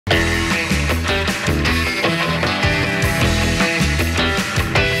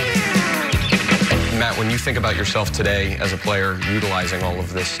When you think about yourself today as a player, utilizing all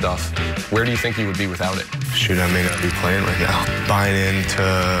of this stuff, where do you think you would be without it? Shoot, I may not be playing right now. Buying into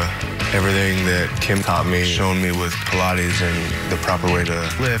everything that Kim taught me, showing me with Pilates and the proper way to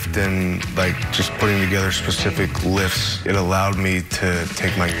lift and like just putting together specific lifts, it allowed me to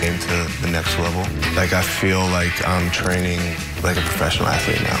take my game to the next level. Like I feel like I'm training like a professional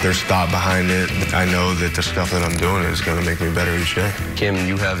athlete now. There's thought behind it. I know that the stuff that I'm doing is going to make me better each day. Kim,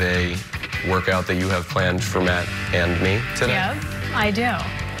 you have a workout that you have planned for Matt and me today? Yep, I do.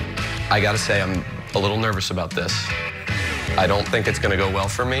 I gotta say, I'm a little nervous about this. I don't think it's gonna go well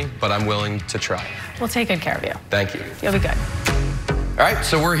for me, but I'm willing to try. We'll take good care of you. Thank you. You'll be good. All right,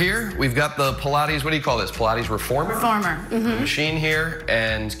 so we're here. We've got the Pilates, what do you call this? Pilates Reformer? Reformer. Machine here,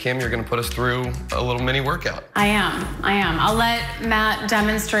 and Kim, you're gonna put us through a little mini workout. I am. I'll let Matt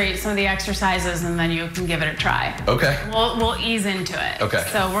demonstrate some of the exercises and then you can give it a try. Okay. We'll ease into it. Okay.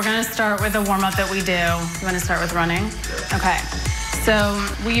 So we're gonna start with a warm-up that we do. You wanna start with running? Okay. So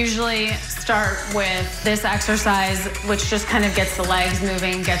we usually start with this exercise, which just kind of gets the legs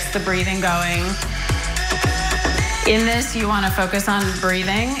moving, gets the breathing going. In this, you want to focus on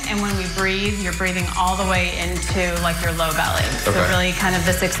breathing, and when we breathe, you're breathing all the way into like your low belly. So really kind of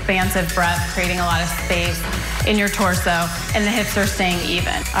this expansive breath, creating a lot of space in your torso, and the hips are staying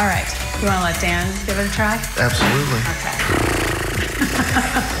even. All right, you want to let Dan give it a try? Absolutely. Okay.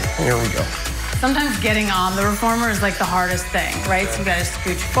 Here we go. Sometimes getting on the reformer is like the hardest thing, right? So you got to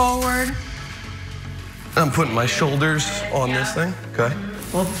scooch forward. I'm putting my shoulders on this thing, okay?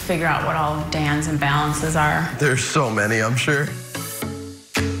 We'll figure out what all of Dan's imbalances are. There's so many, I'm sure.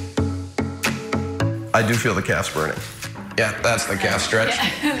 I do feel the calves burning. Yeah, that's the calf stretch.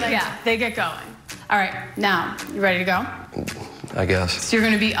 Yeah, they get going. All right, now, you ready to go? I guess. So you're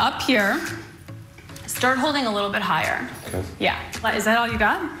gonna be up here. Start holding a little bit higher. Okay. Yeah, is that all you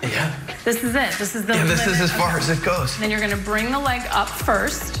got? Yeah. This is it, this is the Yeah, this limit. is as far as it goes. Then you're gonna bring the leg up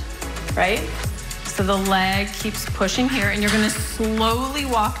first, right? So the leg keeps pushing here, and you're gonna slowly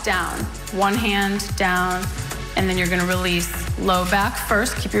walk down. One hand down, and then you're gonna release low back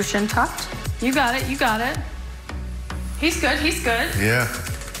first. Keep your shin tucked. You got it, you got it. He's good, he's good. Yeah.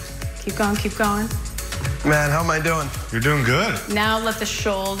 Keep going, keep going. Man, how am I doing? You're doing good. Now let the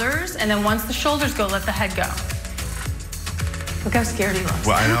shoulders, and then once the shoulders go, let the head go. Look how scared he looks.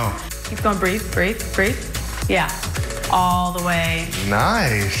 Well, I know. Keep going, breathe, breathe, breathe. Yeah, all the way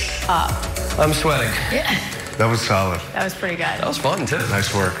Nice. up. I'm sweating. Yeah. That was solid. That was pretty good. That was fun, too.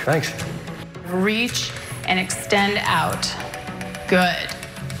 Nice work. Thanks. Reach and extend out. Good.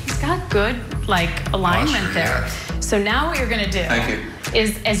 He's got good, like, alignment Posture, there. yeah. So now what you're gonna do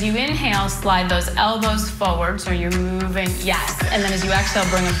is, as you inhale, slide those elbows forward, so you're moving, yes. And then as you exhale,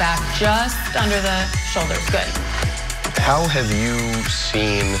 bring them back just under the shoulders. Good. How have you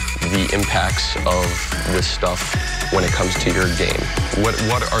seen the impacts of this stuff when it comes to your game? What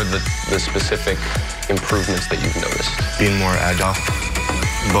are the specific improvements that you've noticed? Being more agile,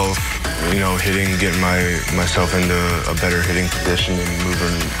 both, you know, hitting, getting myself into a better hitting position and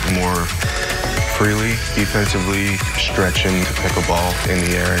moving more freely, defensively, stretching to pick a ball in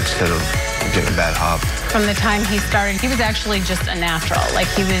the air instead of getting a bad hop. From the time he started, he was actually just a natural. Like,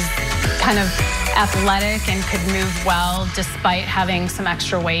 he was kind of athletic and could move well despite having some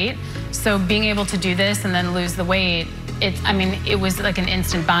extra weight. So being able to do this and then lose the weight, it was like an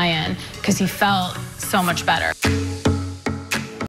instant buy-in because he felt so much better.